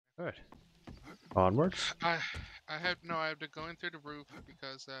Alright. Onwards? I have to go in through the roof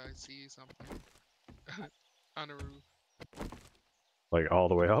because I see something on the roof. Like all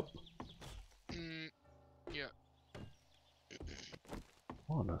the way up? Yeah.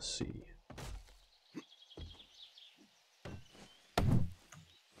 Wanna see.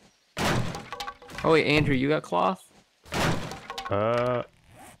 Oh wait, Andrew, you got cloth? No,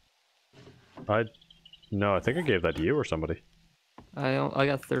 I think I gave that to you or somebody. I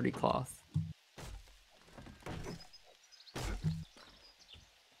got 30 cloth.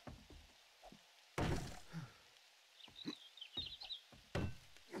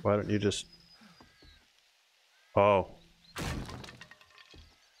 Why don't you just... Oh.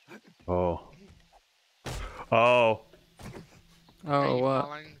 Oh. Oh! Oh, Hey, what?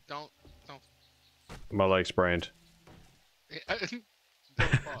 falling, don't. My leg sprained. Don't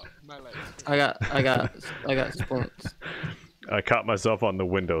fall. My leg. I got splints. I caught myself on the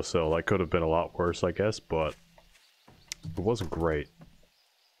windowsill. That could have been a lot worse, I guess, but... It wasn't great.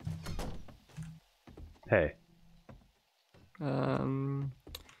 Hey. Let's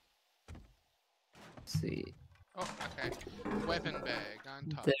see. Oh, okay. Weapon bag on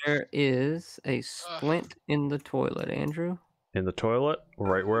top. There is a splint in the toilet, Andrew. In the toilet,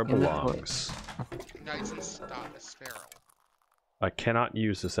 right where it In the belongs. Nice and sterile. I cannot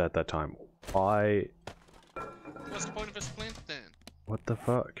use this at that time. Why? What's the point of a splint then? What the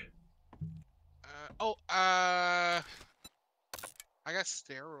fuck? I got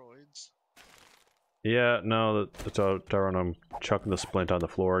steroids. Yeah, no, Darren, I'm chucking the splint on the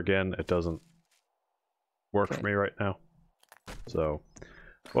floor again. It doesn't work for me right now. So,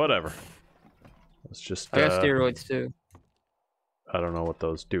 whatever. Let's just, I got steroids too. I don't know what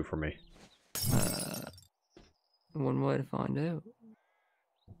those do for me. One way to find out.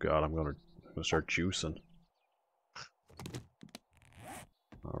 God, I'm gonna start juicing.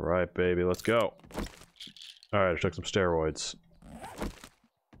 Alright, baby, let's go. Alright, I took some steroids.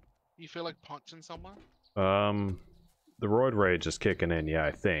 You feel like punching someone? The roid rage is kicking in, yeah,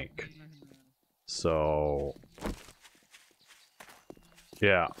 I think. So...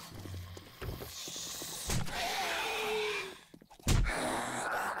 Yeah.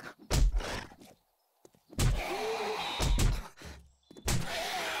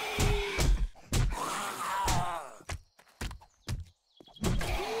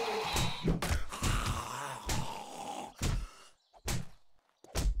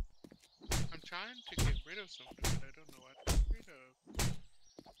 I'm trying to get rid of something, but I don't know what to get rid of.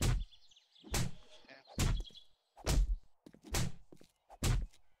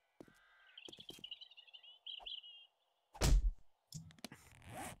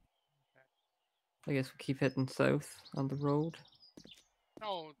 I guess we keep heading south on the road.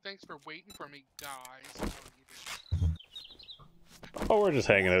 Oh, thanks for waiting for me, guys. Oh, we're just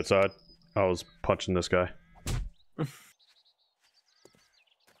hanging outside. I was punching this guy.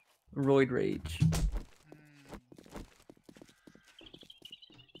 Roid rage.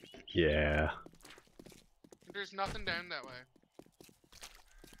 Yeah. There's nothing down that way.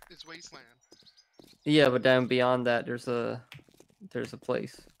 It's wasteland. Yeah, but down beyond that, there's a place. There's a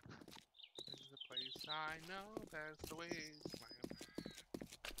place I know. That's the wasteland.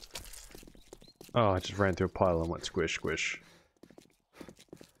 Oh, I just ran through a pile and went squish, squish.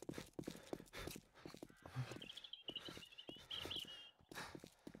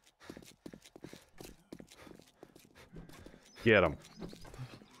 Get him.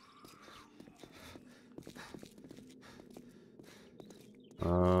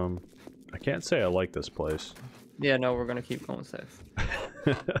 I can't say I like this place. Yeah, no, we're gonna keep going south.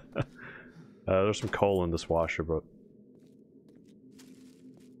 There's some coal in this washer, but...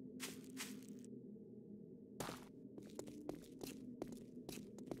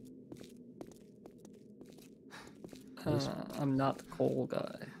 I'm not the coal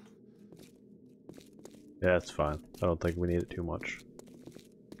guy. Yeah, it's fine. I don't think we need it too much.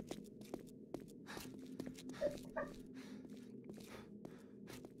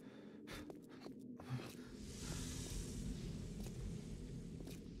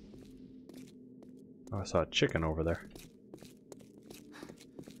 Oh, I saw a chicken over there.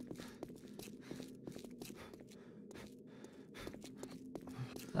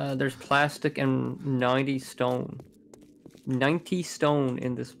 There's plastic and 90 stone. 90 stone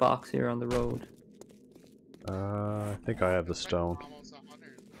in this box here on the road. I think I have the stone. Almost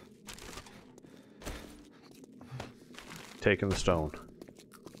 100. Taking the stone.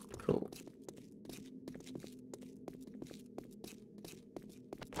 Cool.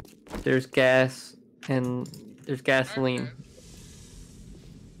 There's gas and there's gasoline.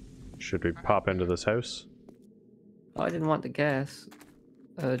 Should we pop into this house? Oh, I didn't want the gas.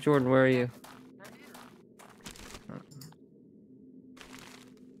 Jordan, where are you? Right here.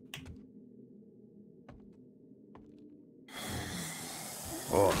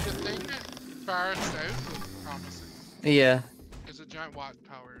 Oh, The thing that far south was promising. Yeah. There's a giant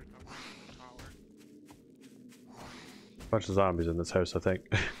watchtower up in the tower. bunch of zombies in this house, I think.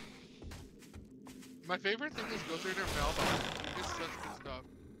 My favorite thing is go through their mailbox. It's such good stuff.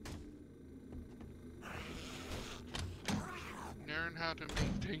 Learn how to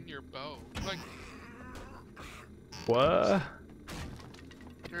maintain your bow. Like, What?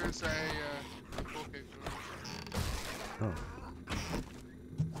 there's a okay. Oh.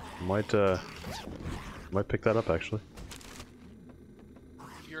 Might pick that up actually.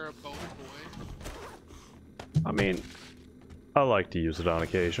 If you're a bow boy, I mean, I like to use it on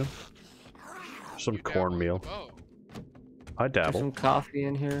occasion. Some you dabble in the cornmeal. bow. I There's dabble. some coffee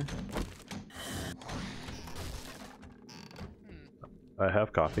in here. Hmm. I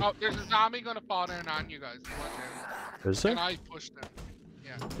have coffee. Oh, there's a zombie gonna fall down on you guys. Watch out. Is And there? I pushed him.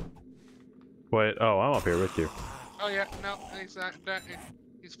 Yeah. Wait, oh, I'm up here with you. Oh yeah, no, he's not.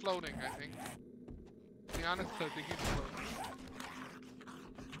 He's floating, I think. To be honest, I think he's floating.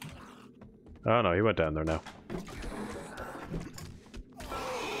 Oh no, he went down there now.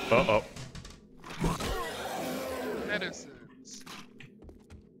 Uh-oh. Medicines.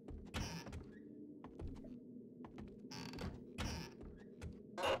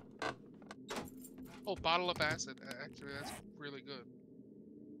 Oh, bottle of acid. Actually, that's really good.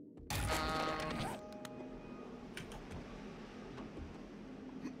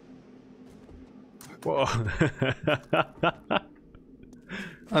 Whoa.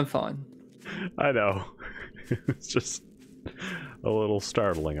 I'm fine. I know. It's just a little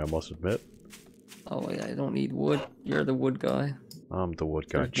startling, I must admit. Oh yeah, I don't need wood. You're the wood guy. I'm the wood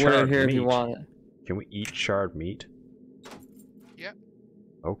guy. There's wood out Charred here if you meat. want it. Can we eat charred meat? Yep.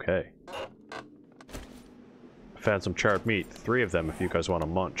 Okay. I've had some charred meat. 3 of them if you guys want to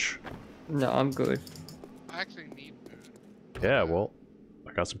munch. No, I'm good. I actually need food. Yeah, well,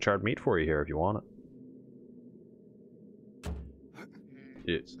 I got some charred meat for you here if you want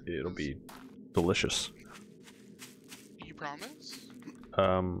it. It'll be delicious. You promise?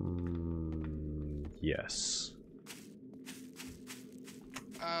 Yes.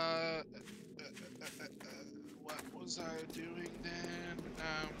 What was I doing then?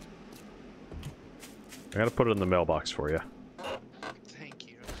 I gotta put it in the mailbox for you. Thank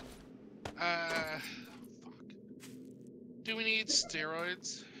you. Fuck. Do we need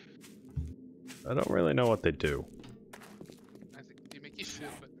steroids? I don't really know what they do. I think they make you feel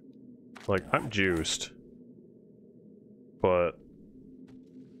better. Like, I'm juiced. But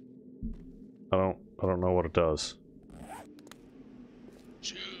I don't know what it does.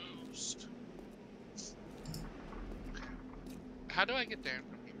 Juiced. Okay. How do I get down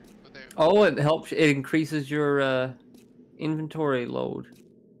from here? Without... Oh, it helps. It increases your inventory load.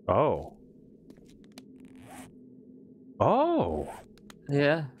 Oh. Oh.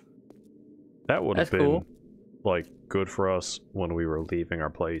 Yeah. That would have That's been cool. like good for us when we were leaving our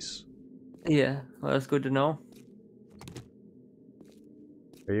place. Yeah. Well, that's good to know.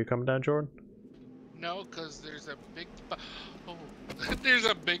 Are you coming down, Jordan? No, because there's a big oh, there's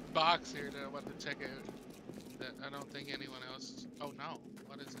a big box here that I want to check out. That I don't think anyone else. Oh no,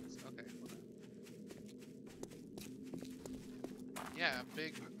 what is this? Okay. Yeah,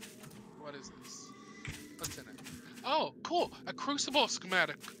 big. What is this? What's in it? Oh, cool! A crucible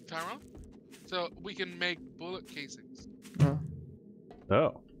schematic, Tyrone. So we can make bullet casings. Huh?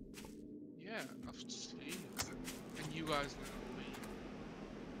 Oh. Yeah, I've seen it. And you guys know me.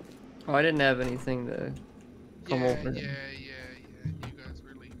 Oh, I didn't have anything to come Yeah, over. yeah. You guys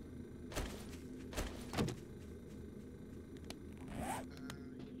really.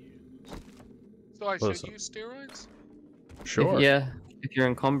 So I should Listen. use steroids? Sure. Yeah, if you're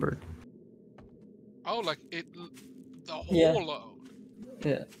encumbered. Oh, like it, the whole Yeah. load.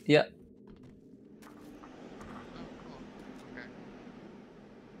 Yeah. Yeah. Oh, cool. Okay.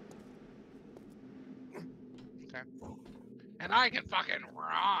 Okay. And I can fucking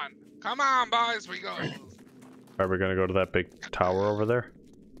run. Come on, boys, we go. Are we gonna go to that big tower over there?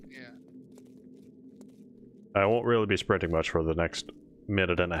 Yeah. I won't really be sprinting much for the next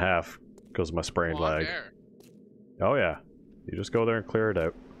minute and a half because of my sprained Well, I'm leg. there. Oh yeah. You just go there and clear it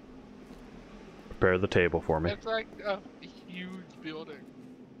out. Prepare the table for me. It's like a huge building.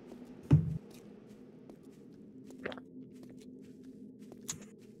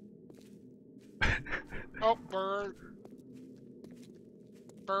 Oh, bird.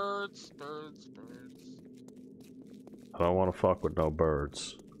 Birds. I don't want to fuck with no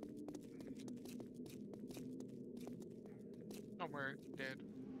birds. Don't worry, dead.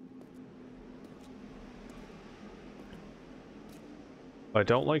 I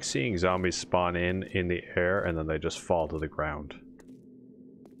don't like seeing zombies spawn in the air and then they just fall to the ground.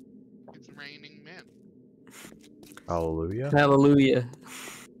 It's raining men. Hallelujah. Hallelujah.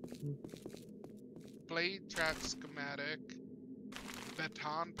 Blade trap schematic.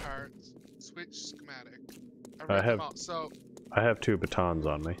 Baton parts. Switch schematic. I read have- them all. So I have 2 batons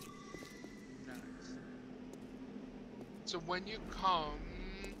on me. nice. So when you come,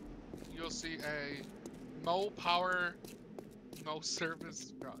 you'll see a Mo Power Mo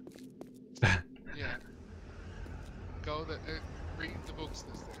Service truck. Yeah. Go the read the books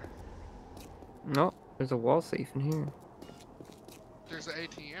that's there. No, there's a wall safe in here. There's an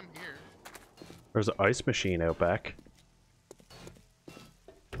ATM here. There's an ice machine out back.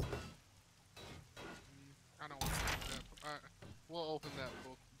 I don't want to open that. We'll open that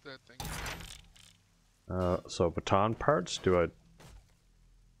book, that thing. So baton parts, do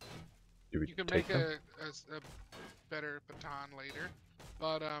we You can take make them? a better baton later,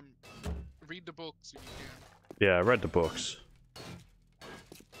 but read the books if you can. Yeah, I read the books.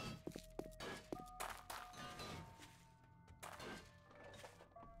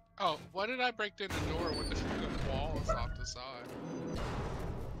 Oh, why did I break in the door when the wall is off the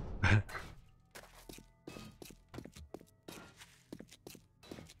side?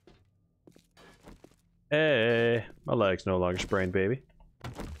 Hey, my leg's no longer sprained, baby.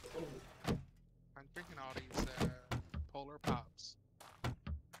 I'm drinking all these Polar Pops.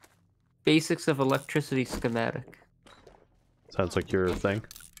 Basics of electricity schematic. Sounds like your thing.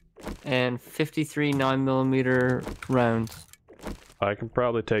 And 53 9mm rounds. I can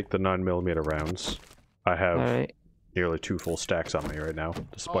probably take the 9mm rounds. I have Alright. nearly 2 full stacks on me right now,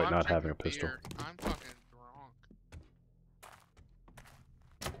 despite I'm not having a drinking pistol. beer. I'm fucking drunk.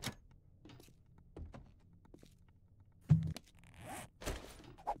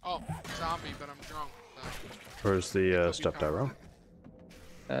 Oh, zombie, but I'm drunk. So Where's the it'll be stuffed fine. arrow?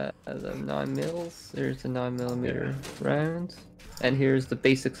 The 9mm. There's the 9mm rounds. And here's the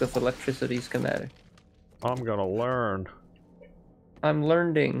basics of electricity schematic. I'm gonna learn. I'm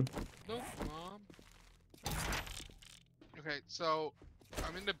learning. Look, Mom. Okay, so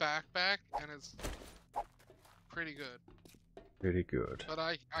I'm in the backpack and it's pretty good, Pretty good. but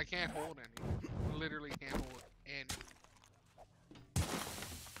I can't hold any. Literally can't hold any.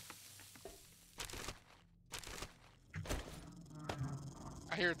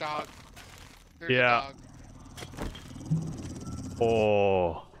 I hear a dog. There's Yeah. a dog.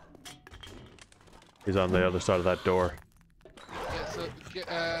 Oh. He's on the other side of that door. Yeah, so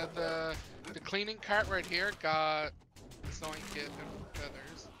the cleaning cart right here got Zoinket and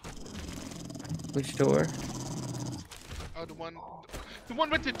feathers. Which door? Oh, the one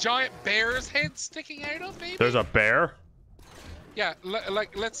with the giant bear's head sticking out of, maybe? There's a bear? Yeah,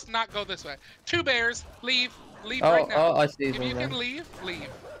 like, let's not go this way. 2 bears, leave Oh, right now. oh, I see If them you now. can leave.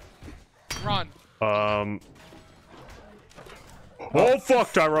 Run. Oh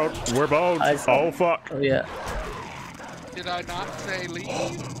fuck, Tyrone! We're boned! I saw- Oh fuck! Oh, yeah. Did I not say leave?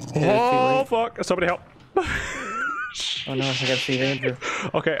 Oh fuck! Somebody help! Oh no, I gotta see Andrew.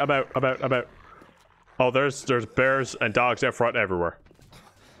 Okay, I'm out. Oh, there's bears and dogs out front everywhere.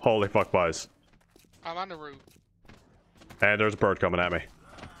 Holy fuck, boys. I'm on the roof. And there's a bird coming at me.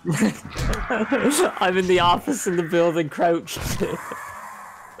 I'm in the office in the building, crouched.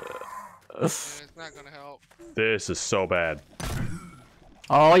 It's not gonna help. This is so bad.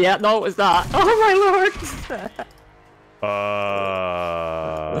 Oh yeah, no, it's not. Oh my lord!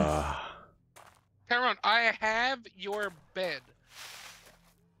 Tyrone, I have your bed.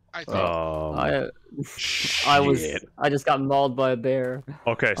 I think. I just got mauled by a bear.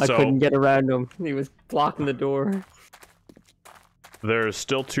 Okay, I so couldn't get around him. He was blocking the door. there's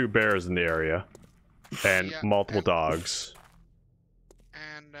still 2 bears in the area. And Yeah, multiple and- dogs.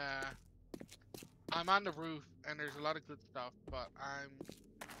 And I'm on the roof, and there's a lot of good stuff, but I'm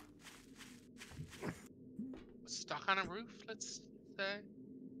stuck on a roof, let's say.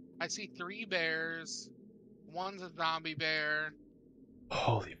 I see 3 bears. One's a zombie bear.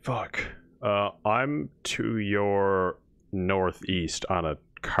 Holy fuck. I'm to your northeast on a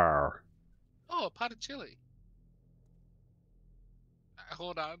car. Oh, a pot of chili.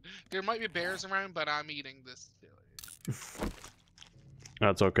 Hold on. There might be bears around, but I'm eating this chili.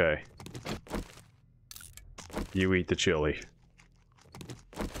 That's okay. You eat the chili.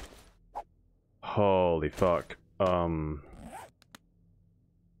 Holy fuck.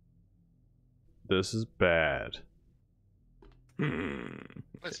 This is bad.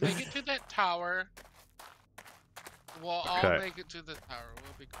 Let's make it to that tower. Well, I'll Okay. make it to the tower.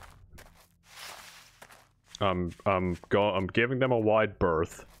 We'll be good. I'm giving them a wide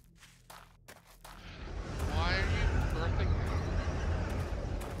berth. Why are you birthing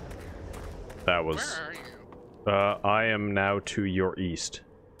That was... Where are you? I am now to your east.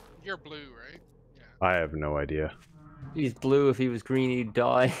 You're blue, right? Yeah. I have no idea. He's blue. If he was green, he'd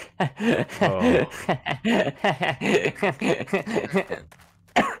die. Oh.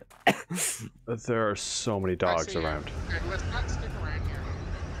 There are so many I dogs see you. around. Okay, let's not stick around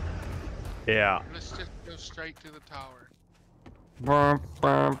here. Yeah. Let's just go straight to the tower. Burp,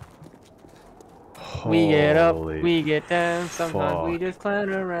 burp. We get up, Holy we get down. Sometimes we fuck. just clown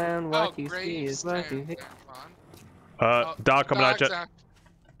around. What Oh, you see is what you hear. fun. Dog coming at you. Dog's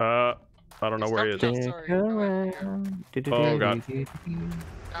after- I don't know He's where he coming is. up. Stick sorry, go ahead, around. Oh, God.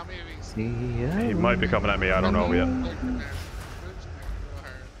 Now maybe he's See He might be coming at me, I don't know yet. like the man. Oops, go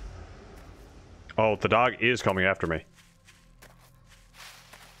hard. Oh, the dog is coming after me.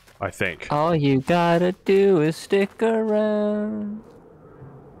 I think. All you gotta do is stick around.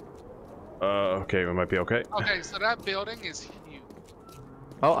 Okay, we might be okay. Okay, so that building is huge.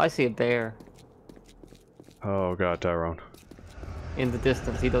 Oh, I see a bear Oh god, Tyrone. in the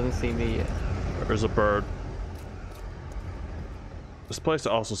distance. He doesn't see me yet. There's a bird. This place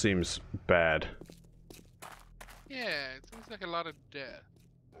also seems bad. Yeah, it seems like a lot of death.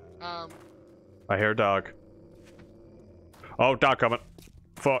 I hear a dog. Oh, dog coming.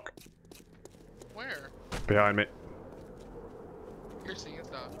 Fuck. Where? Behind me. You're seeing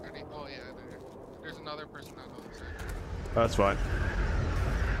stuff. Oh yeah, there's another person on the other side. That's fine.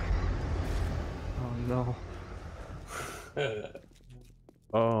 Oh no.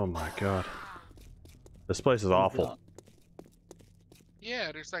 Oh my god. This place is awful.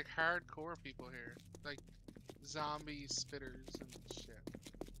 Yeah, there's like hardcore people here. Like zombie spitters and shit.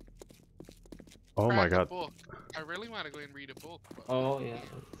 Oh my Crack a god. book. I really want to go and read a book. But Oh yeah.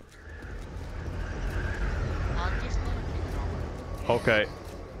 I'm just gonna keep going. Okay.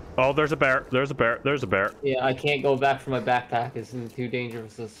 Oh, there's a bear. There's a bear. There's a bear. Yeah, I can't go back for my backpack. It's in too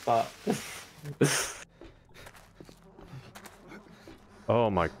dangerous a spot. Oh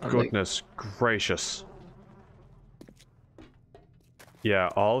my I'm like- goodness gracious. Yeah,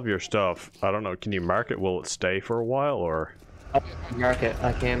 all of your stuff. I don't know. Can you mark it? Will it stay for a while or? Mark it.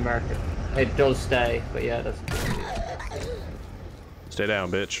 I can mark it. It does stay, but yeah, that's. Stay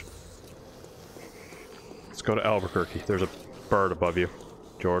down, bitch. Let's go to Albuquerque. There's a bird above you,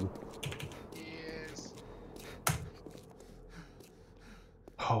 Jordan. Yes.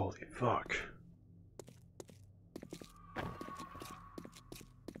 Holy fuck.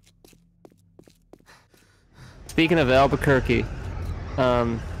 Speaking of Albuquerque,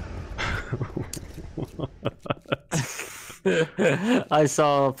 I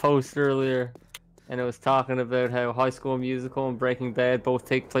saw a post earlier, and it was talking about how High School Musical and Breaking Bad both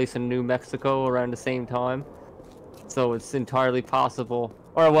take place in New Mexico around the same time. So it's entirely possible,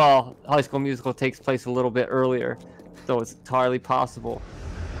 or well, High School Musical takes place a little bit earlier, so it's entirely possible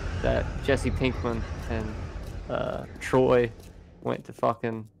that Jesse Pinkman and Troy went to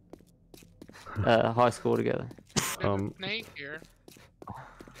fucking high school together. There's a snake here.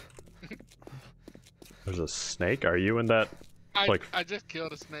 There's a snake? Are you in that? Like- I just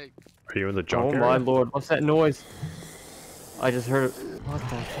killed a snake. Are you in the junk Oh area? my lord, what's that noise? I just heard it. What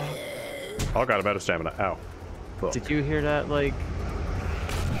the fuck? Oh god, I'm out of stamina. Ow. Fuck. Did you hear that, like,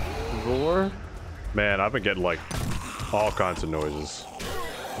 roar? Man, I've been getting like all kinds of noises.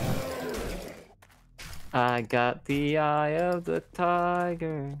 I got the eye of the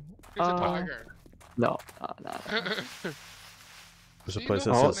tiger. There's a Oh. tiger. No, no. There's a See, place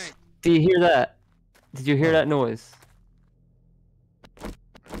look, that Oh. says... snake. Do you hear that? Did you hear that noise?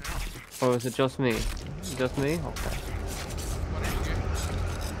 Or was it just me? Just me? Okay. What are you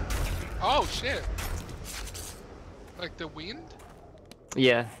getting? Oh shit! Like the wind?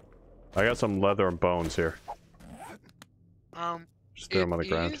 Yeah. I got some leather and bones here. Just throw them on the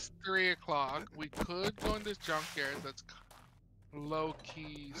ground. It is 3 o'clock. We could go in this junkyard that's low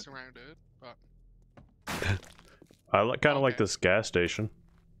key surrounded, but I kind of like Okay. this gas station.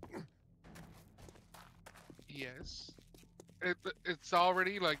 yes, it's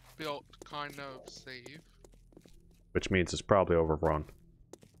already like built kind of safe. Which means it's probably overrun.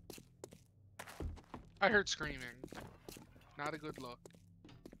 I heard screaming. Not a good look.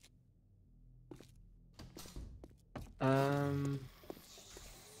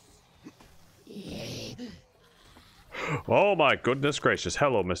 Oh my goodness gracious.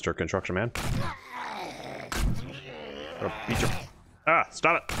 Hello, Mr. Construction Man. Oh, beat your... Ah,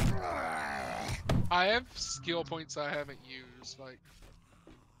 stop it. I have skill points I haven't used, like,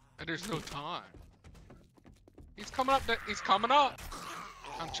 and there's no time. He's coming up. He's coming up.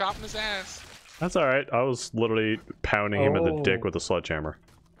 I'm chopping his ass. That's alright. I was literally pounding him in the dick Oh. with a sledgehammer.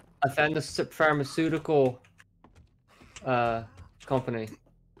 I found a pharmaceutical company.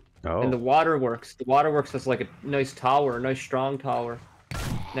 Oh. And the waterworks. The waterworks is like a nice tower, a nice strong tower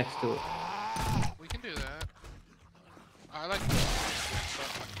next to it. We can do that. I like the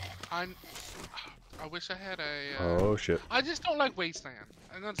I wish I had a. Oh shit. I just don't like Wasteland.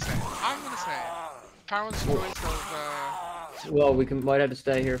 I'm gonna say it. Tyrant's choice of. Well, we might have to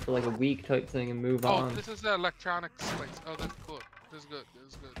stay here for like a week type thing and move Oh, on. this is the electronics place. Oh, that's cool. This is good. This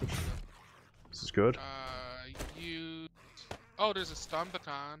is good. This is good. This is good. You. Oh, there's a stun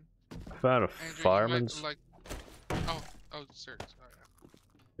baton. I found a Andrew, you might fireman's. like. Oh, sir. Sorry.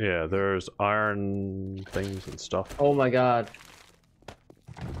 Yeah, there's iron things and stuff. Oh my god.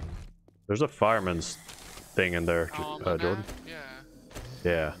 There's a fireman's thing in there, Jordan. Yeah.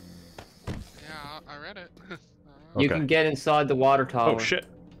 Yeah. Yeah, I read it. You Okay. can get inside the water tower. Oh shit.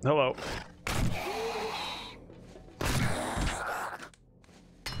 Hello.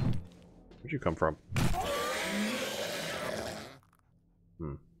 Where'd you come from?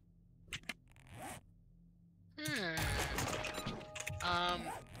 Hmm. Um.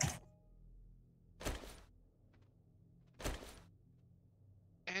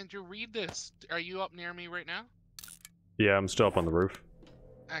 Andrew, read this. Are you up near me right now? Yeah, I'm still up on the roof.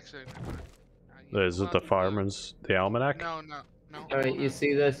 Actually, never mind. Is it the fireman's, the almanac? No. Alright, you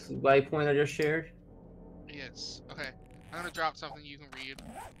see this waypoint I just shared? Yes. Okay. I'm gonna drop something you can read.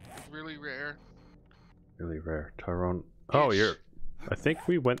 It's really rare. Really rare. Tyrone. Oh, Ish. you're. I think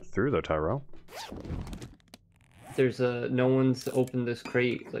we went through though, Tyrone. There's no one's opened this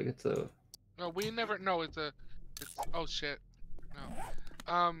crate. Like it's a. No, we never. No, it's. Oh shit.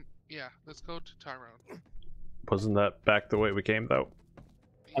 No. Yeah. Let's go to Tyrone. Wasn't that back the way we came though?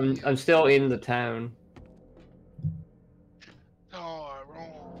 I'm still in the town,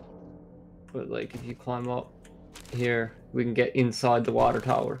 Tyrone. but like if you climb up here, we can get inside the water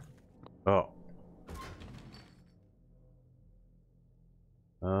tower. Oh.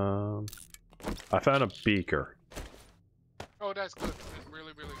 I found a beaker. Oh, that's good. That's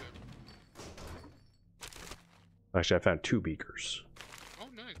really, really good. Actually, I found 2 beakers. Oh,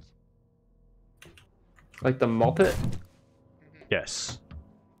 nice. Like the Muppet? Yes.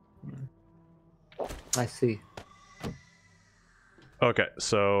 I see. Okay,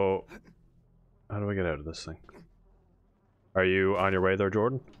 so how do I get out of this thing? Are you on your way there,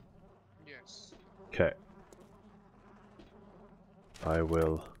 Jordan? Yes. Okay. I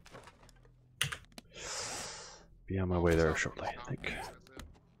will be on my way there shortly, I think.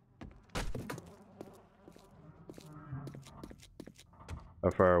 How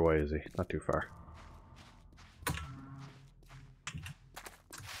far away is he? Not too far.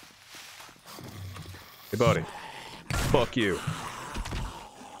 Hey, buddy. Fuck you.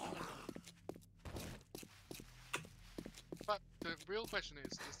 But the real question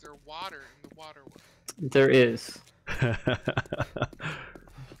is there water in the waterworks? There is.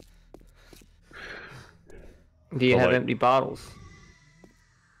 Do you Well, have like- empty bottles?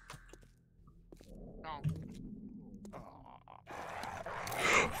 No.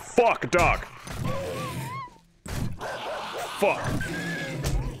 Fuck, dog. Fuck.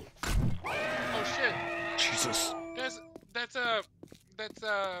 Oh shit. Jesus.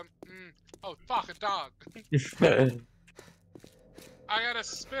 Oh fuck, a dog. I got a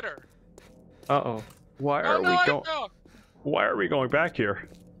spitter. Uh-oh. Why Oh are no, we I going? fell. Why are we going back here?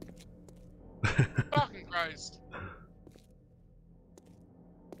 Fucking Christ.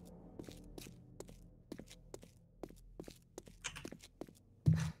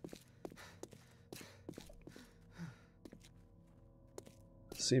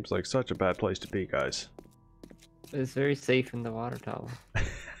 Seems like such a bad place to be, guys. It's very safe in the water tower.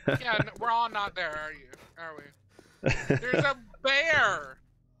 Yeah, we're all not there, are you? Are we? There's a bear.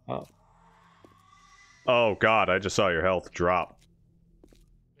 Oh. Oh God, I just saw your health drop.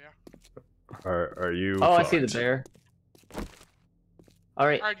 Yeah. Are you? Oh, I see the fucked? bear.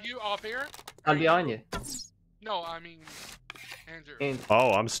 Alright, Are you up here? I'm behind you. No, I mean, Andrew. And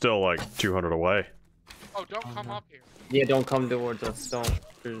Oh, I'm still like 200 away. Oh, don't come up here. yeah, don't come towards us. Don't.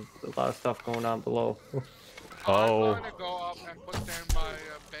 There's a lot of stuff going on below. Oh. I'm gonna go up and put down my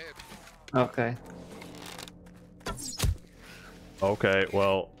bed. Okay. Okay,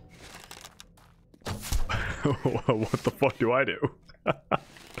 well. What the fuck do I do? Okay,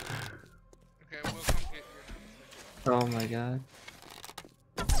 we'll come get you. Oh my god.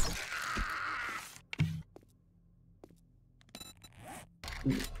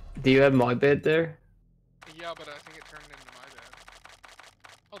 Do you have my bed there? Yeah, but I think it turned into my bed.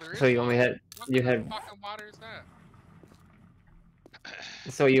 Oh, there is. So you only water. had What you kind had of fucking water is that?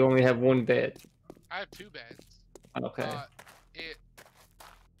 so you only have one bed. I have 2 beds. Okay. It.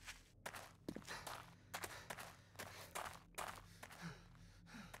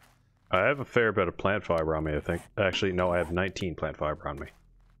 I have a fair bit of plant fiber on me, I think. Actually, no, I have 19 plant fiber on me.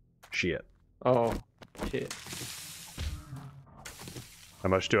 Shit. Oh, shit. How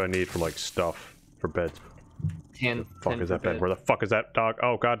much do I need for, like, stuff for beds? 10. Fuck 10 is per that bed? bed. Where the fuck is that dog?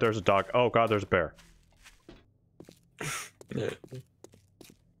 Oh god, there's a dog. Oh god, there's a bear.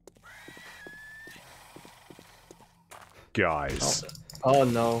 Guys. Oh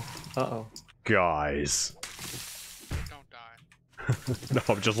no. Uh-oh. Guys. Don't die. No,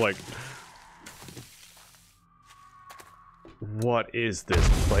 I'm just like... What is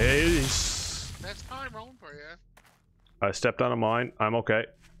this place? That's Tyrone for you. I stepped on a mine. I'm okay.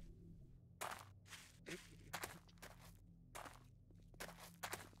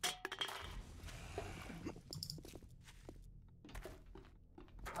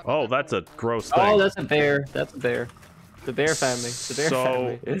 Oh, that's a gross thing. Oh, that's a bear. That's a bear. The bear family. The bear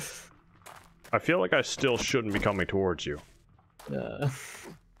So- family. I feel like I still shouldn't be coming towards you.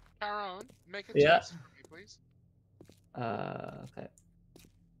 Tyrone, make a Yeah. chest for me, please. Okay.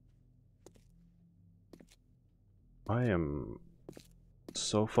 I am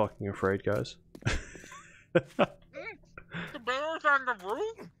so fucking afraid, guys. The bear's on the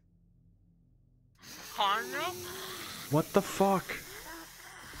roof? Kinda? What the fuck?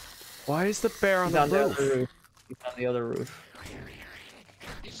 Why is the bear on He's the on the roof? other roof. He's on the other roof.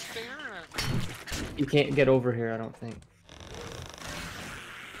 He's staring at me. You can't get over here, I don't think.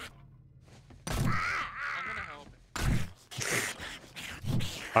 I'm gonna help him.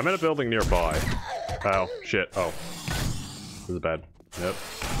 I'm in a building nearby. Oh, shit. Oh. This is bad. Yep.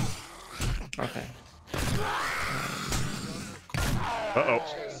 Okay. Uh-oh.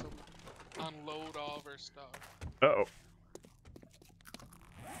 Just unload all of our stuff. Uh-oh.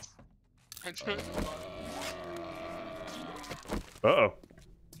 And just Uh-oh.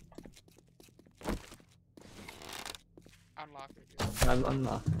 unlock it again. I'm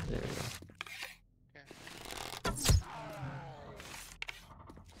not. There we go. Okay.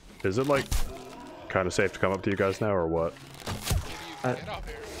 Is it, like, kind of safe to come up to you guys now, or what? Maybe you can get up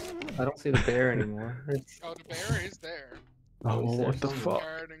here. I don't see the bear anymore. Oh, the bear is there. Oh, is there what the something? fuck?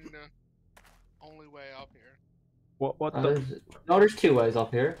 Guarding the only way up here. What Oh, the... no, there's two ways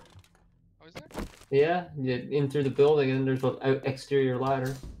up here. Oh, is there? Yeah, you in through the building and there's an exterior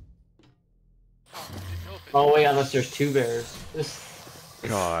ladder. Oh, I didn't know if it- Oh wait, unless there's two bears.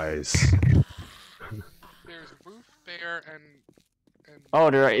 Guys. There's roof bear and Oh,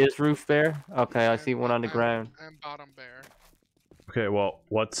 there is roof bear. Okay, I see one on the ground. and bottom bear. Okay, well,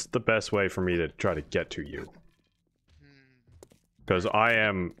 what's the best way for me to try to get to you? Because I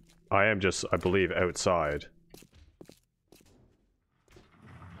am just, I believe, outside.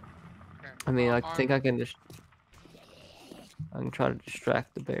 Okay. I mean, I I'm- think I can just. I can try to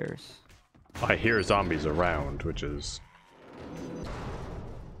distract the bears. I hear zombies around, which is...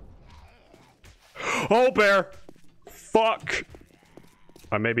 Oh, bear! Fuck!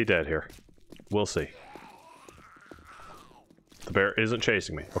 I may be dead here. We'll see. The bear isn't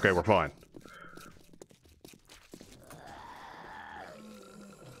chasing me. Okay, we're fine.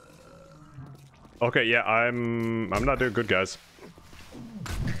 Okay, yeah, I'm not doing good, guys.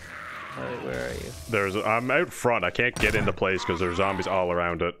 Alright, where are you? I'm out front. I can't get into place because there's zombies all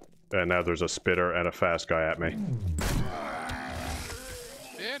around it. And now there's a spitter and a fast guy at me.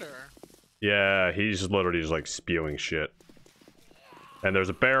 Bitter. Yeah, he's literally just like spewing shit. And there's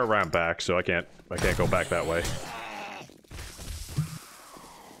a bear around back, so I can't go back that way.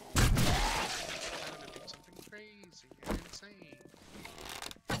 I'm gonna do something crazy and insane.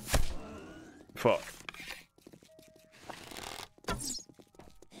 Fuck.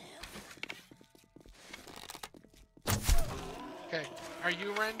 Okay, are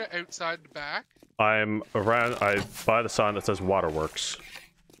you around the outside the back? I'm around, by the sign that says Waterworks.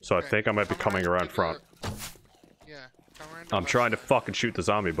 So I Okay, think I might be come coming around to front. Yeah, come around the I'm left trying to side. fucking shoot the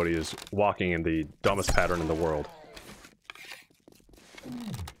zombie, but he is walking in the dumbest pattern in the world.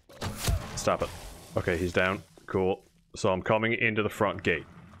 Stop it. Okay, he's down. Cool. So I'm coming into the front gate.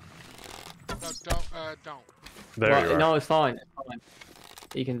 No, don't. There Well, you are. no, it's fine. It's fine.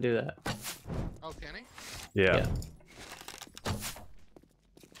 You can do that. Oh, can he? Yeah.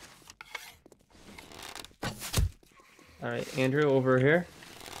 Alright, Andrew, over here.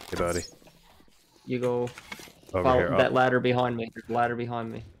 Hey, buddy. You go Over follow here. that ladder behind me. There's a ladder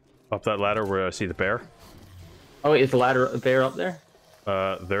behind me. Up that ladder where I see the bear. Oh, wait, is the ladder a bear up there?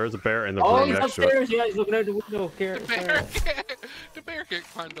 There is a bear in the Oh, room he's next to it. upstairs. Yeah, he's looking out the window. The bear the bear can't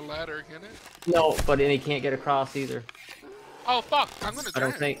climb the ladder, can it? No, but then he can't get across either. Oh fuck! I'm gonna I don't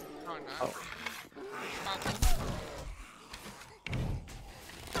drown. think. No, I'm not. Oh.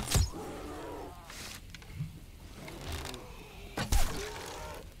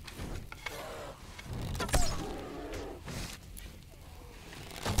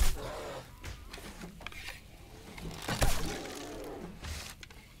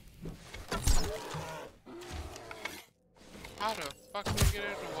 How the fuck do we get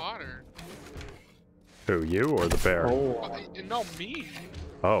into water? Who, you or the bear? Oh. No, me.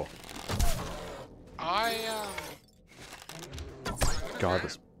 Oh, I God,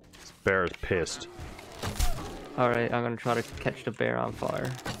 this bear is pissed. Alright, I'm gonna try to catch the bear on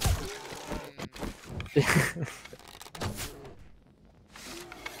fire.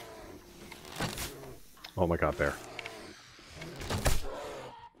 Oh my God, bear.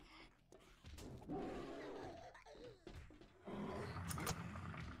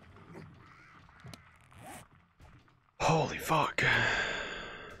 Holy fuck.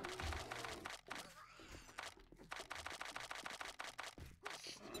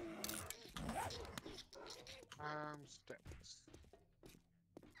 steps.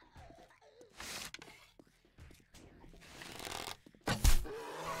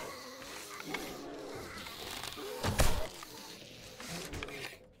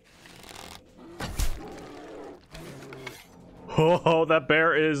 Oh, that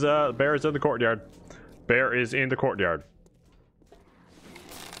bear is in the courtyard. Bear is in the courtyard.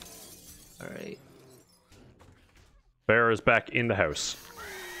 Alright. Bear is back in the house.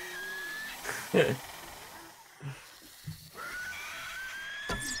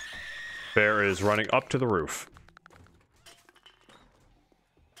 Bear is running up to the roof.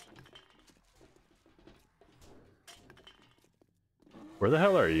 Where the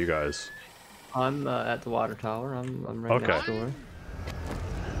hell are you guys? I'm at the water tower. I'm right Okay. next door.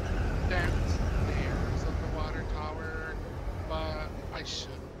 Downstairs of the water tower, but I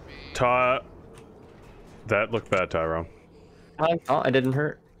shouldn't be. That looked bad, Tyrone. Oh, I didn't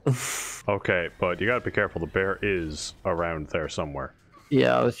hurt. Okay, but you gotta be careful. The bear is around there somewhere.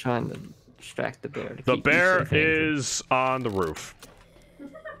 Yeah, I was trying to distract the bear. To The keep you bear safe, Andrew. is on the roof.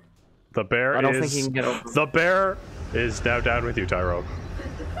 The bear I don't is. think he can get over. The bear is now down with you, Tyrone.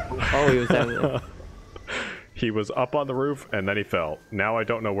 Oh, he was down there. He was up on the roof and then he fell. Now I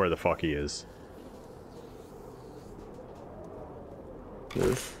don't know where the fuck he is.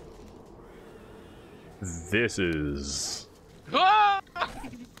 Oof. This is. Ah!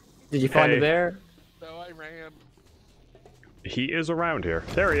 Did you find Hey. the bear? So I ran. He is around here.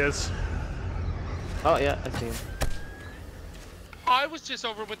 There he is. Oh yeah, I see him. I was just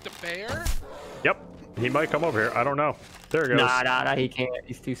over with the bear. Yep. He might come over here. I don't know. There he goes. Nah, he can't.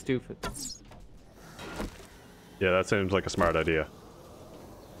 He's too stupid. Yeah, that seems like a smart idea.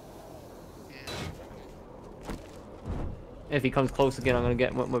 If he comes close again, I'm gonna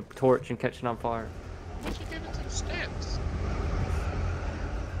get him with my torch and catch it on fire. We should give it to the steps.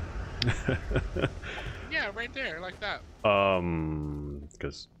 Yeah, right there, like that.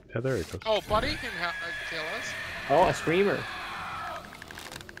 Because yeah, there he goes. Oh, buddy can kill us. Oh, a screamer.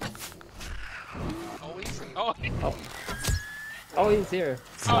 Oh, he's here.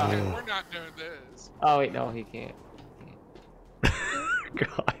 Okay, we're not doing this. Oh wait, no, he can't.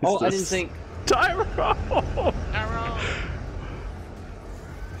 God, Oh, I this didn't think. Tyrone. Arrow.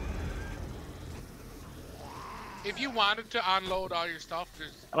 If you wanted to unload all your stuff,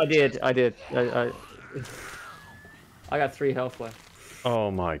 there's. I did. I got 3 health left.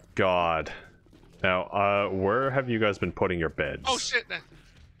 Oh my God. Now, where have you guys been putting your beds? Oh shit! Then.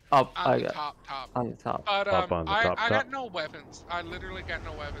 Up, On I the got top. on the top. But Up on the I top. got no weapons. I literally got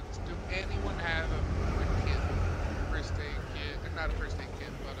no weapons. Do anyone have a kit? First aid kit? Not a first aid kit,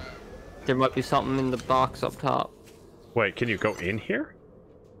 but There might be something in the box up top. Wait, can you go in here?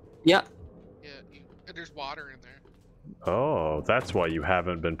 Yeah. yeah. There's water in there. Oh, that's why you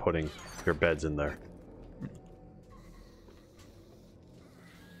haven't been putting your beds in there.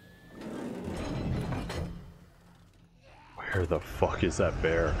 Where the fuck is that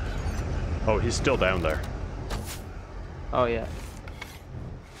bear? Oh, he's still down there. Oh yeah.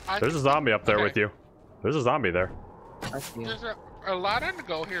 There's a zombie up there Okay. with you. There's a zombie there. I see him. There's a lot on the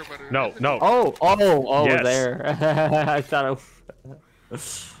go here, but No, no. Oh, Yes. there. I thought it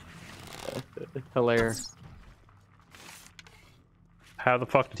was hilarious. How the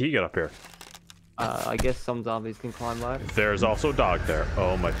fuck did he get up here? I guess some zombies can climb ladders. There's also a dog there.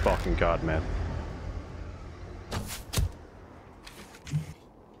 Oh my fucking God, man.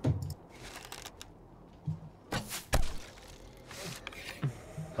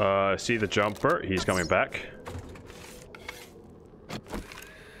 I see the jumper. He's coming back.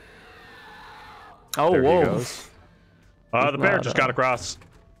 Oh, There whoa. he goes. The bear loud, just got across.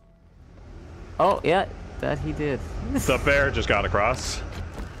 Oh, yeah, that he did. The bear just got across.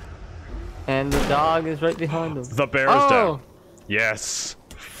 And the dog is right behind him. The bear is down. Yes.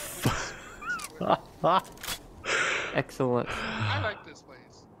 Excellent. I like this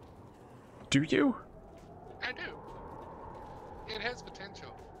place. Do you? I do. It has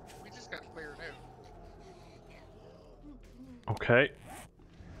potential. We just got to clear it out. Okay.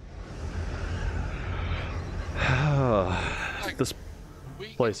 Like, This we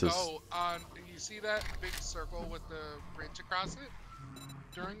place can is- go on. You see that big circle with the bridge across it?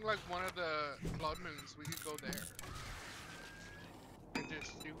 During like one of the blood moons, we could go there and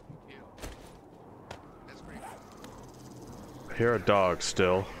just shoot and kill. That's pretty cool. I hear a dog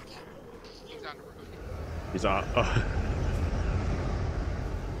still. He's on the roof. He's on.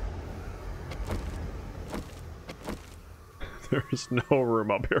 There's no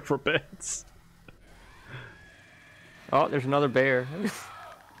room up here for beds. Oh, there's another bear.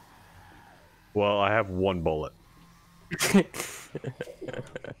 Well, I have one bullet.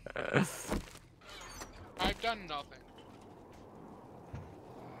 I've done nothing.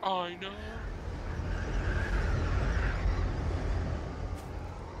 I know.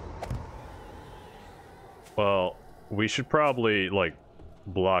 Well, we should probably, like,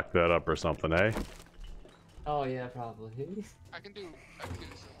 block that up or something, eh? Oh yeah, probably. I can do something.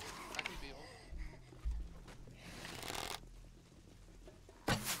 I can deal.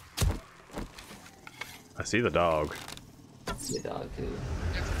 I see the dog. The dog too.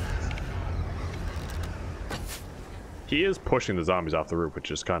 Yes, He is pushing the zombies off the roof,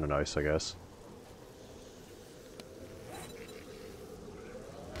 which is kind of nice, I guess.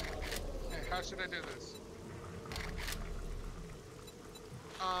 hey, how should I do this?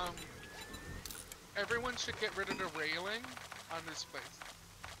 Everyone should get rid of the railing on this place.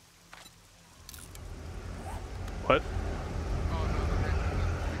 What? Oh no,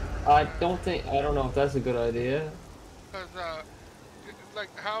 the railing. I don't know if that's a good idea. Because, like,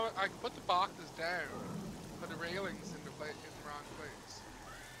 how I can put the boxes down, but the railings in the wrong place.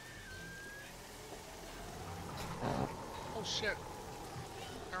 Oh shit.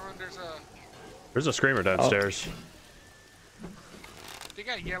 Aaron, There's a screamer downstairs. they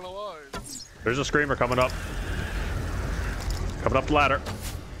got yellow eyes. There's a screamer coming up. Coming up the ladder.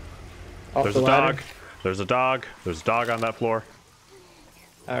 Off There's the a ladder? dog. There's a dog. There's a dog on that floor.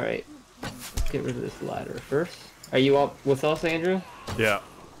 Alright. Let's get rid of this ladder first. Are you up with us, Andrew? Yeah,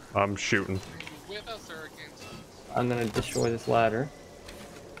 I'm shooting. Are you with us or against us? I'm gonna destroy this ladder.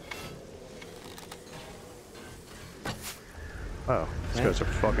 Oh, these Yeah. guys are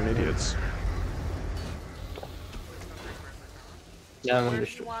fucking idiots. Yeah, I'm Where gonna do you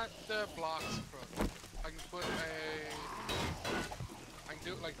destroy. want the blocks from? I can put I can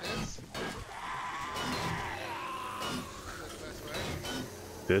do it like this. That's the best way.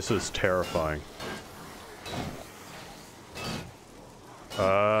 This is terrifying.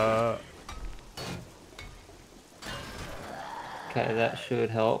 Okay, that should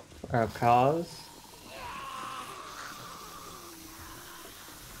help our cause.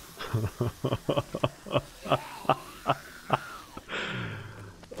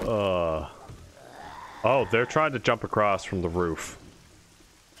 Oh, they're trying to jump across from the roof.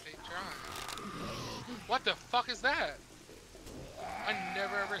 They try. What the fuck is that? I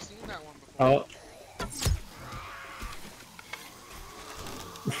never ever seen that one before. Oh,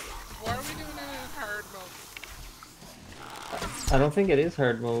 Why are we doing it in hard mode? I don't think it is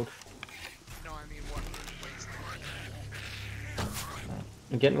hard mode. No, I mean what? Wasteland.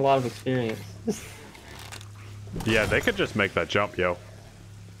 I'm getting a lot of experience. Yeah, they could just make that jump, yo.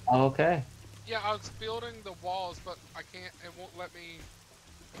 Okay. Yeah, I was building the walls, but I can't. It won't let me.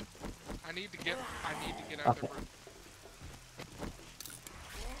 I need to get out the Okay. roof.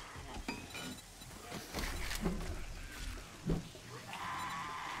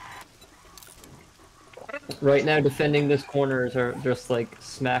 Right now, defending this corners are just like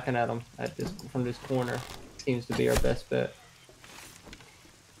smacking at them at this from this corner. Seems to be our best bet.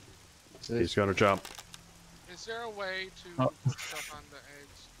 So He's gonna jump. Is there a way to Oh. put stuff on the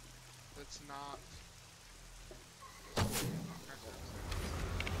edge that's not?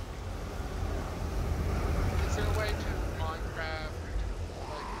 Is there a way to Minecraft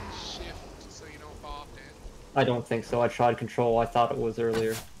like shift so you don't fall off the edge? I don't think so. I tried control. I thought it was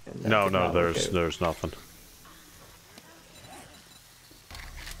earlier. And that No, did no, not work there's out. there's nothing.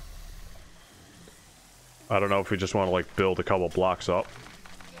 I don't know if we just want to like build a couple blocks up.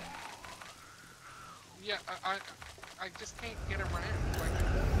 Yeah, I just can't get around. Like, it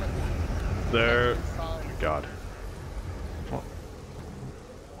won't let me There. follow. Oh my god. Oh.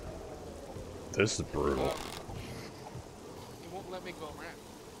 This is brutal. It won't let me go around.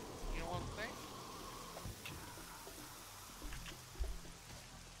 You know what I'm saying?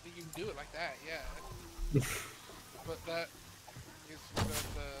 You can do it like that, yeah. But that is the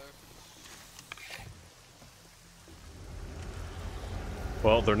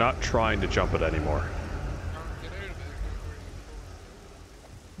Well, they're not trying to jump it anymore. get out of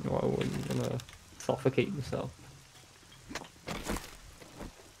it. No, I wouldn't. You're gonna suffocate yourself.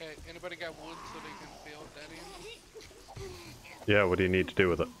 got wood so they can build that in. Yeah, what do you need to do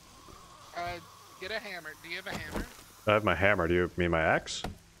with it? Get a hammer. Do you have a hammer? I have my hammer. Do you mean my axe?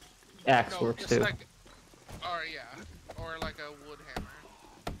 Axe No, works just too. like, or yeah, or like a wood hammer.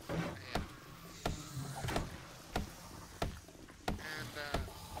 Yeah. And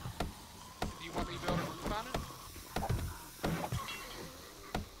do you want me to build a roof on it?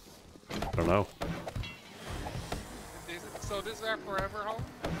 I don't know. So this is our forever home?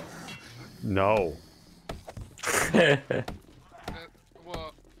 No.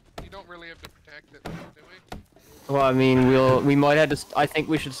 Well, you don't really have to protect it, do we? Well, I mean, we might have to. I think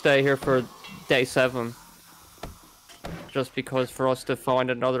we should stay here for day 7. Just because for us to find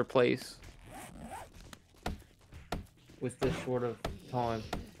another place with this short of time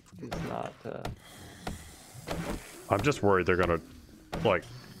is not. I'm just worried they're gonna, like,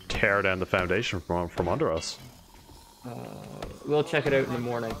 tear down the foundation from under us. We'll check it out in the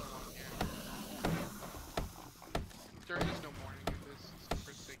morning. There is no morning in this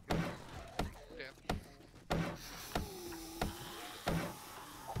particular death.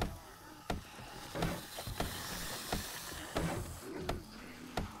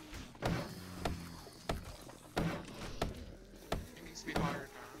 It needs to be higher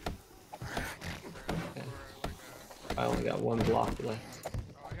now. Okay. Like I only got 1 block left.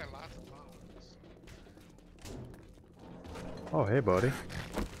 oh, I got lots of blocks. Oh, hey, buddy.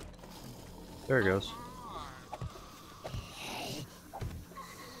 There he goes.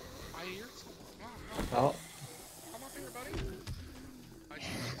 My ears? Come Oh, up here, buddy. I see.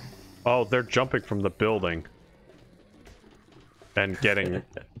 Oh, they're jumping from the building and getting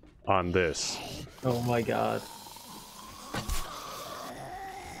on this. oh my God.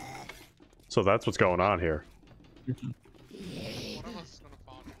 So that's what's going on here. One of us is gonna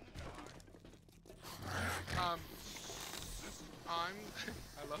fall down and die.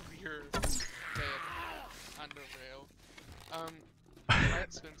 I love your bed on the rail.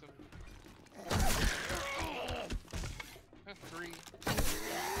 Let's spend some. That's 3.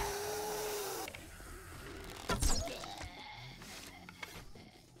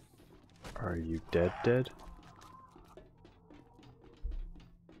 Are you dead?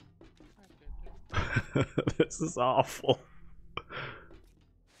 This is awful.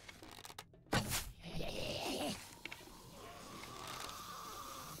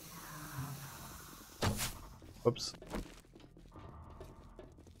 Oops.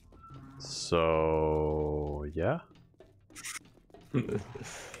 So, yeah.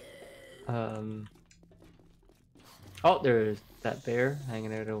 Oh, there's that bear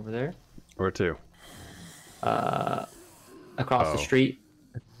hanging out over there. Where to? Across Oh. the street.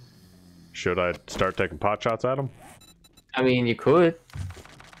 Should I start taking pot shots at him? I mean, you could.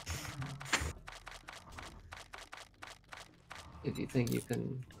 If you think you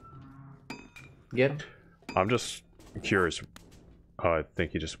can get him. I'm just curious. I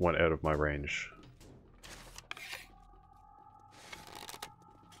think he just went out of my range.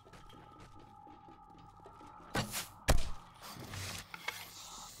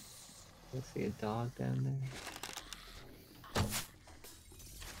 I see a dog down there.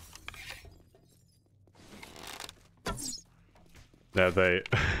 Now they...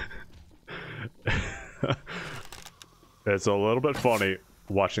 It's a little bit funny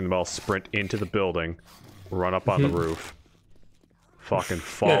watching them all sprint into the building, run up on the roof, fucking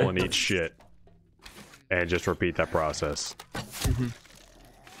fall and eat shit, and just repeat that process.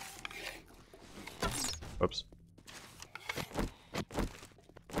 Oops.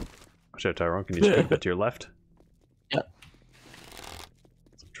 Shit, Tyrone, can you speak a bit to your left? Yep.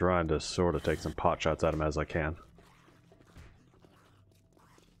 I'm trying to sort of take some pot shots at him as I can.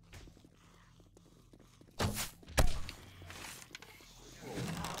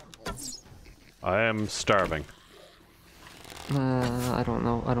 I am starving. I don't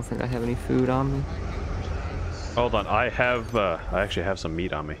know. I don't think I have any food on me. Hold on, I actually have some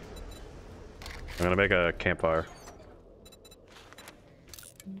meat on me. I'm gonna make a campfire.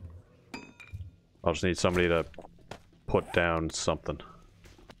 I'll just need somebody to put down something.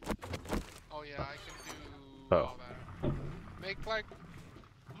 Oh yeah, I can do all that. Make like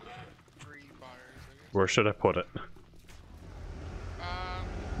 3 fires, I guess. Where should I put it?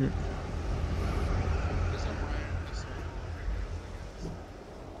 Just around this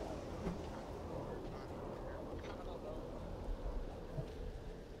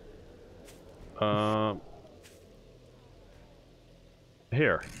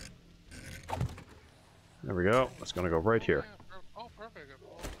Here. There we go. It's gonna go right here. Oh, perfect. A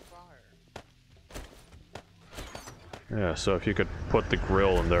full fire. Yeah, so if you could put the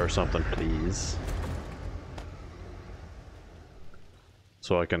grill in there or something, please.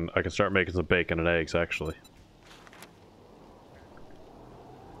 so I can start making some bacon and eggs actually.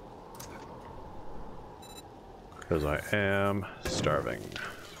 Because I am starving.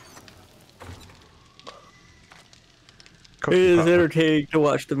 It is entertaining to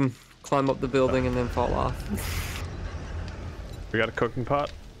watch them climb up the building and then fall off. We got a cooking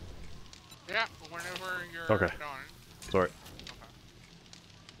pot? Yeah, whenever you're Okay. done. Sorry.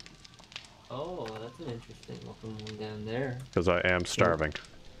 Oh, that's an interesting looking one down there. Because I am starving.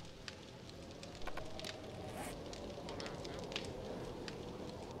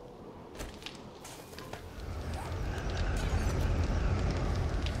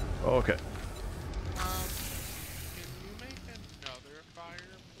 Okay. Can you make another fire,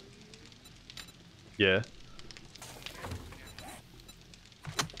 please? Yeah.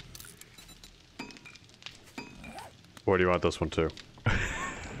 Where do you want this one to?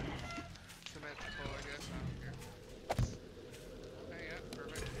 Symmetrical, I guess. I don't care. Hey, yeah,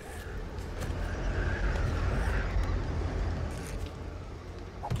 perfect.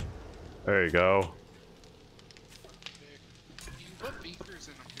 There you go. You can put beakers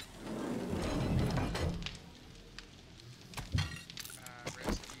in them too.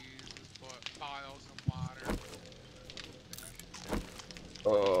 Recipes, just put piles of water.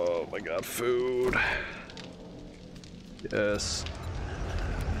 Oh my god, food. Yes.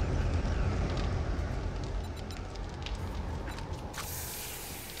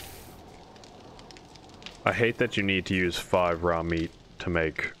 I hate that you need to use 5 raw meat to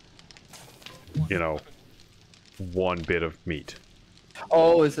make, you know, 1 bit of meat.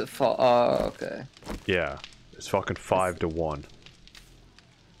 Oh, is it fall? Oh, okay. Yeah, it's fucking 5 to 1.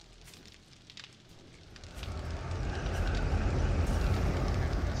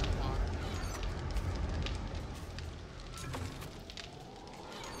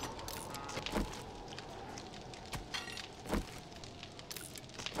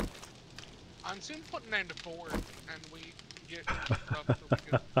 I'm soon putting 9 to 4, and we get stuff so we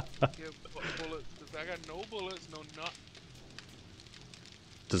can give bullets, because I got no bullets, no nut.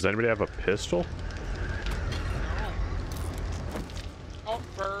 Does anybody have a pistol? No. Oh,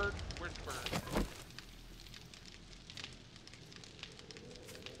 bird. Where's the bird?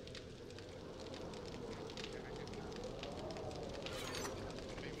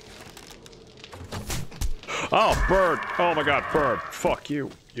 Oh, bird! Oh my god, bird! Fuck you,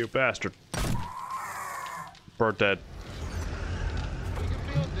 you bastard. Bird dead. We can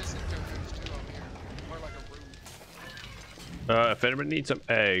build this into rooms too on here. More like a room. If anybody needs some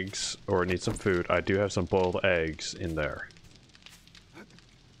eggs or needs some food, I do have some boiled eggs in there.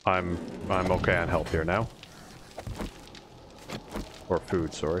 I'm okay on health here now. Or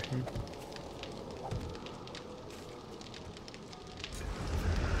food, sorry.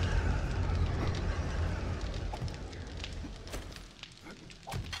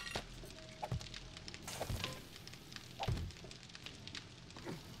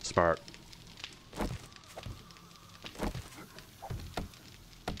 Smart.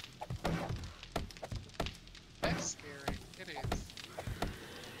 That's scary. It is.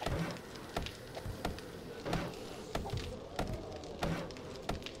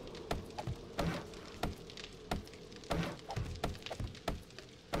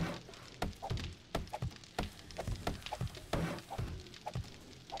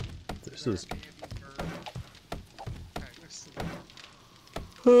 This is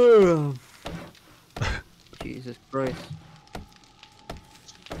Jesus Christ.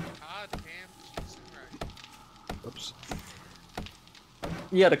 oops.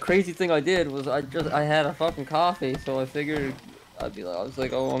 Yeah, the crazy thing I did was I had a fucking coffee, so I figured I was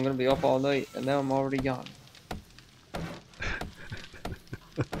like, oh, I'm gonna be up all night, and now I'm already young.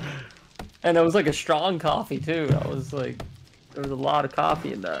 And it was like a strong coffee too. I was like, there was a lot of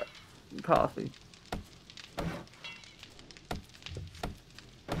coffee in that coffee. A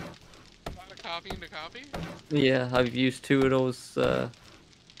lot of coffee into coffee? Yeah, I've used 2 of those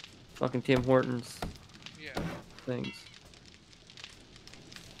fucking Tim Hortons Yeah. things.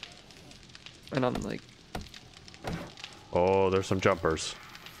 And I'm like, Oh, there's some jumpers.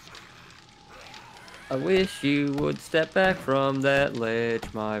 I wish you would step back from that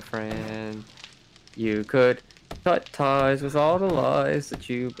ledge, my friend. You could cut ties with all the lies that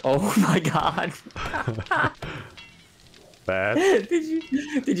you. Oh my god! Bad.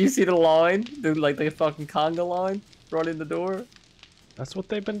 Did you see the line? The fucking conga line running the door. That's what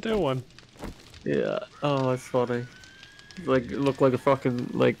they've been doing. Yeah. Oh, it's funny. Like it looked like a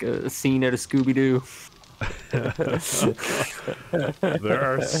fucking a scene out of Scooby Doo. There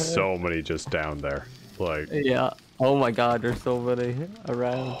are so many just down there. Like, Yeah. Oh my god, there's so many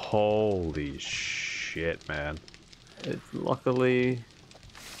around. holy shit, man. It's luckily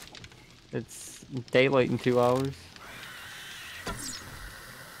It's daylight in 2 hours.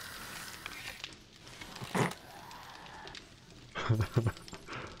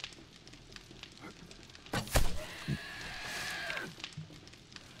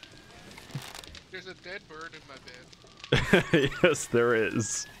 There's a dead bird in my bed. Yes, there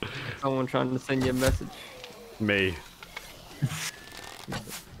is. Someone trying to send you a message. Me.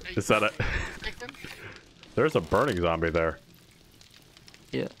 Hey, Is that a... chicken? There's a burning zombie there.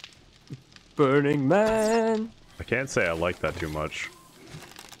 Yeah. Burning Man. I can't say I like that too much.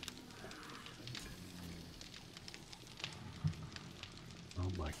 Oh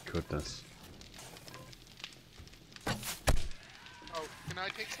my goodness. Oh, can I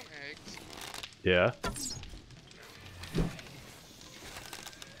take some eggs? Yeah?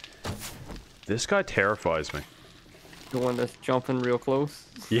 This guy terrifies me. The one that's jumping real close.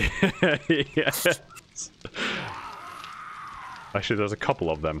 Yeah, yes. Actually, there's a couple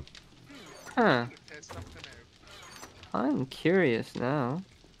of them. Huh. Test something out. I'm curious now.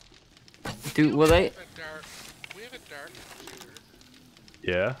 Dude, will they? We have a dark shooter.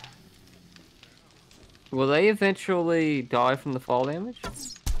 Yeah? Will they eventually die from the fall damage?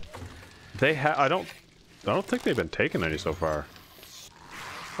 They I don't think they've been taking any so far.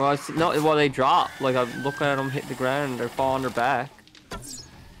 Well, I see, no. Well, they drop. Like I look at them hit the ground, and they're fall on their back.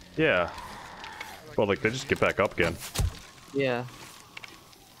 Yeah. Well, like, they just get back up again. Yeah.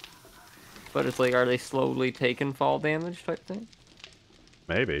 But it's like, are they slowly taking fall damage type thing?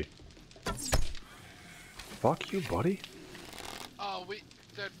 Maybe. Fuck you, buddy. Oh,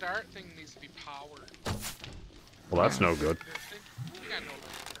 the dart thing needs to be powered. Well, that's no good. We got no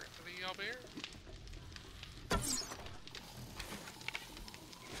electricity up here.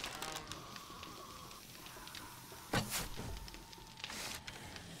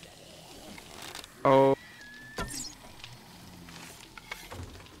 Oh. I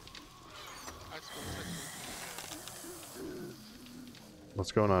suppose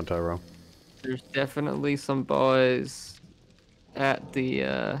What's going on, Tyrone? There's definitely some boys at the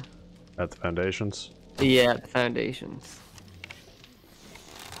At the foundations? yeah, at the foundations.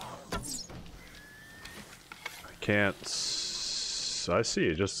 I can't... I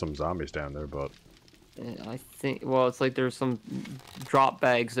see just some zombies down there, but... I think, well, it's like there's some drop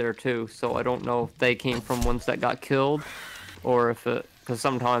bags there too, so I don't know if they came from ones that got killed, or if it, because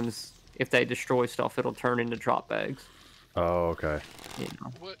sometimes if they destroy stuff, it'll turn into drop bags. Oh, okay. You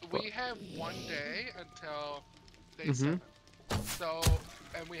know. we have one day until day Mhm. 7. So,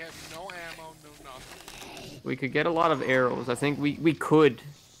 and we have no ammo, no nothing. We could get a lot of arrows. I think we could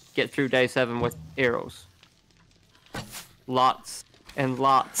get through day 7 with arrows. Lots and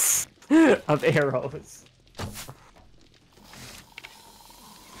lots of arrows.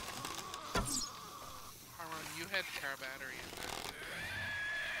 Harmon, you had car battery in that.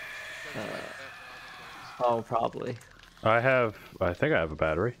 Because you left that for Oh, probably. I think I have a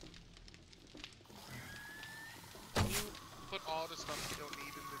battery. other place. Can you put all the stuff you don't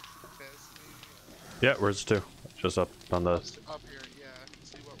need in the chest? Yeah, where's the two? Just up on the... Up here, yeah.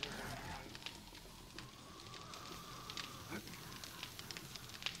 See what we're working with.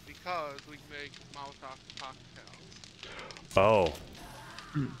 Because we can make Molotov cocktails. Oh.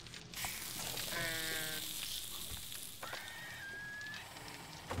 And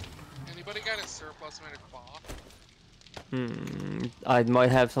anybody got a surplus amount of cloth? I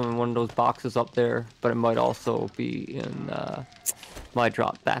might have some in one of those boxes up there, but it might also be in my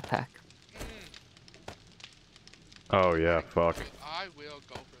drop backpack. Oh, yeah, fuck. I will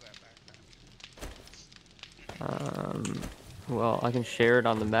go for that backpack. Well, I can share it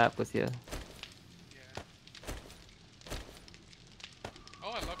on the map with you. Yeah.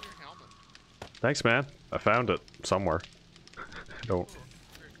 Oh, I love your helmet. Thanks, man. I found it somewhere. I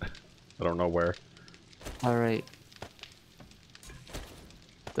don't know where. All right.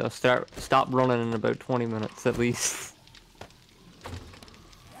 They'll stop running in about 20 minutes at least.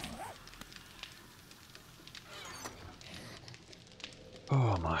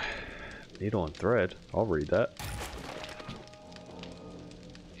 Oh my. Needle and thread. I'll read that.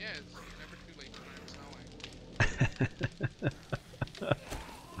 Yeah, it's never too late when I'm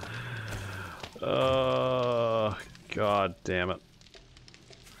snowing. God damn it.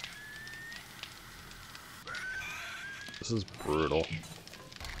 This is brutal.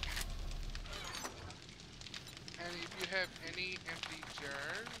 And if you have any empty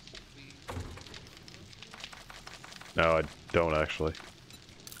jars, please. No, I don't actually.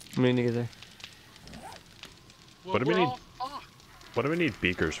 Me neither. Well, What do we we're need? all fucked. What do we need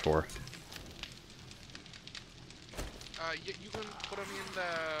beakers for? You can put them in the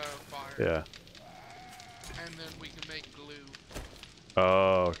fire. Yeah. And then we can make glue.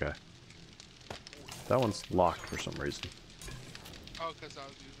 Oh, okay. That one's locked for some reason. Oh, because I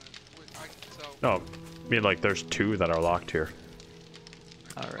was using it. Wait, so No, I mean like there's 2 that are locked here.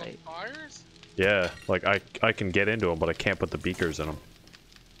 All right. fires? Yeah, like I can get into them, but I can't put the beakers in them.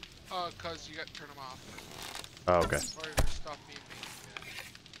 Oh, because you got to turn them off. Oh, okay. Or your stuff being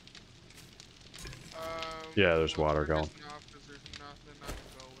made. Yeah, there's we'll water turn going. this one off 'cause there's nothing I can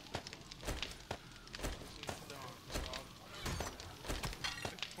go with this one. This is done, so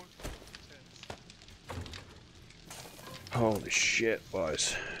Holy shit,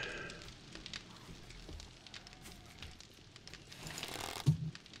 boys.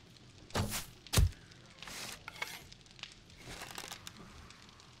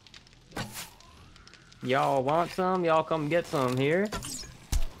 Y'all want some? Y'all come get some here.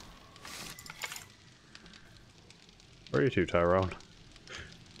 Where are you 2, Tyrone?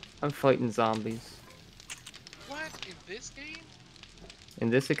 I'm fighting zombies. what? In this game? In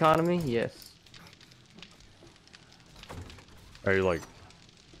this economy, yes. Are you like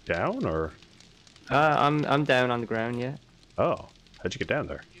down or? I'm down on the ground, yeah. Oh, how'd you get down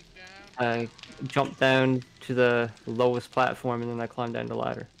there? You down? I jumped down to the lowest platform and then I climbed down the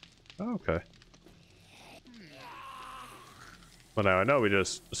ladder. Oh, okay. Well, now I know we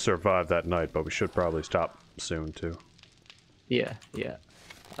just survived that night, but we should probably stop soon too. Yeah,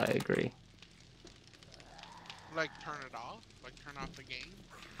 I agree. Like turn it off? Like turn off the game?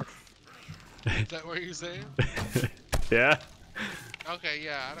 Is that what you're saying? Yeah. Okay,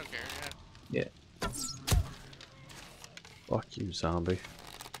 yeah, I don't care. Yeah. Fuck you, zombie.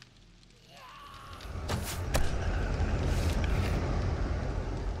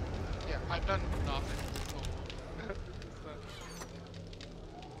 Yeah, I've done nothing.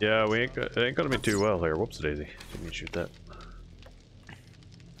 Yeah, it ain't gonna be too well here. Whoops, Daisy. Didn't mean to shoot that.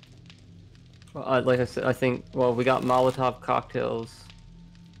 Well, like I said, I think, well, we got Molotov cocktails.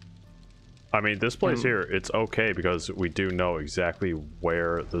 I mean, this place here, it's okay because we do know exactly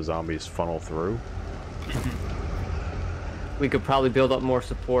where the zombies funnel through. We could probably build up more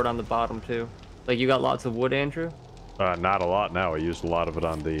support on the bottom too. Like, you got lots of wood, Andrew? Not a lot now. I used a lot of it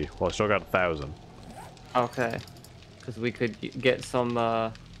on the... Well, I still got 1,000. Okay. Because we could get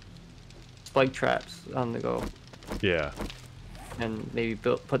some spike traps on the go. Yeah. And maybe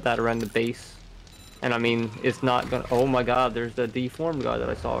put that around the base. And I mean, it's not gonna... Oh my god, there's the deformed guy that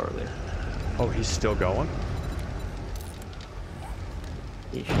I saw earlier. Oh, he's still going?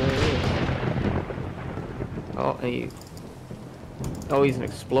 He sure is. Oh, and oh, he's an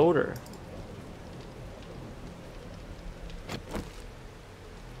exploder.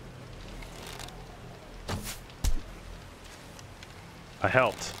 I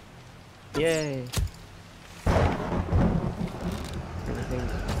helped. Yay.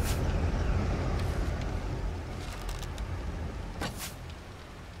 Everything's...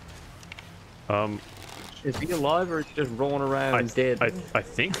 Is he alive or is he just rolling around dead? I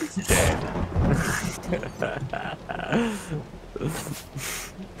think he's dead.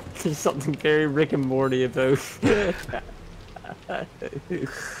 There's something very Rick and Morty about. Do you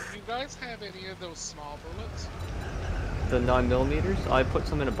guys have any of those small bullets? The 9mm? I put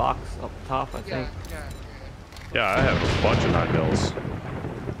some in a box up top, I think. Yeah. Yeah, I have a bunch of 9mm.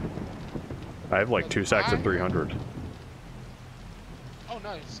 I have like 2 sacks of 300. Oh,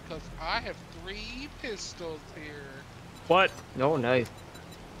 nice, because I have 3 pistols here. What? Oh, nice.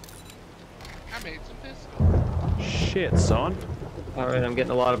 I made some pistols. Shit, son. Alright, I'm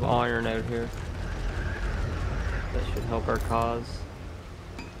getting a lot of iron out here. That should help our cause.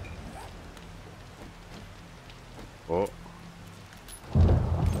 Oh.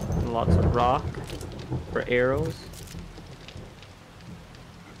 And lots of rock for arrows.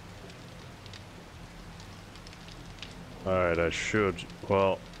 Alright, I should...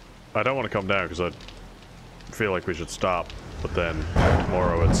 Well, I don't want to come down because I feel like we should stop. But then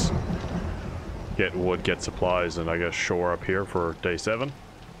tomorrow it's get wood, get supplies, and I guess shore up here for day 7.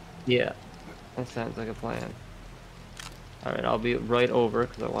 Yeah, that sounds like a plan. Alright, I'll be right over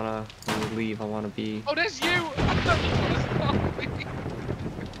because I want to, when we leave, I want to be... Oh, that's you! I thought you were gonna stop me.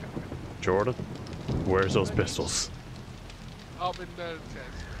 Jordan, where's those pistols? Up in the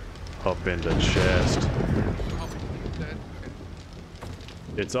chest. Up in the chest. Up in the chest.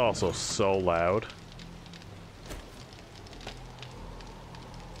 It's also so loud.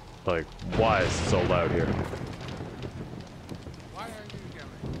 Like, why is it so loud here? Why are you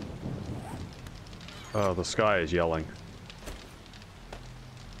yelling? Oh, the sky is yelling.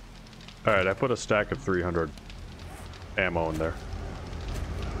 Alright, I put a stack of 300 ammo in there.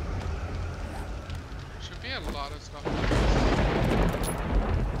 Should be a lot of stuff.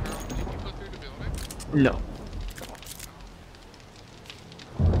 Harold, did you go through the building? No.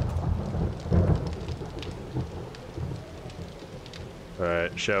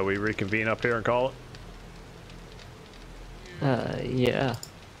 Alright, shall we reconvene up here and call it? Yeah.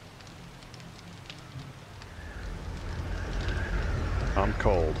 I'm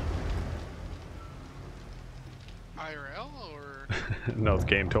cold. IRL or No, the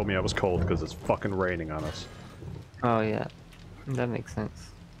game told me I was cold because it's fucking raining on us. Oh, yeah. That makes sense.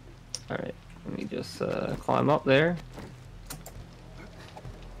 Alright, let me just climb up there.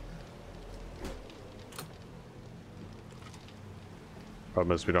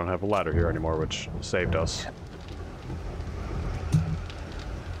 Problem is we don't have a ladder here anymore, which saved us.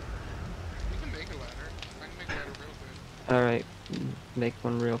 we can make a ladder. I can make a ladder real quick. Alright, make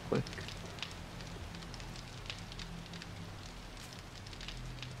one real quick.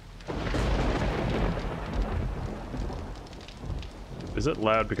 Is it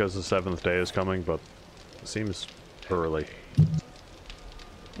loud because the 7th day is coming, but it seems early.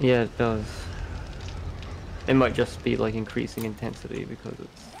 Yeah, it does. It might just be like increasing intensity because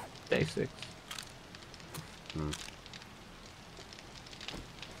it's day 6.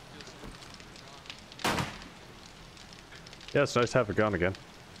 Yeah, it's nice to have a gun again.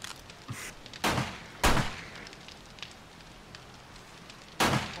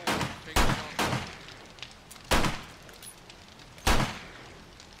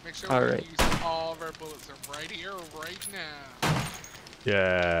 Make sure All we right. use all of our bullets are right here, right now.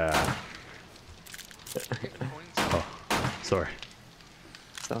 Yeah. Getting points. Oh, sorry.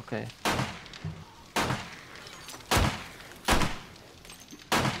 It's okay.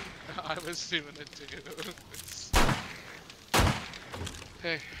 I was doing it too.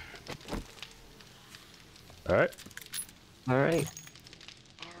 Hey. Alright. Alright. Alright.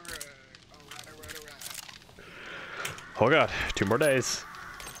 Oh god, 2 more days.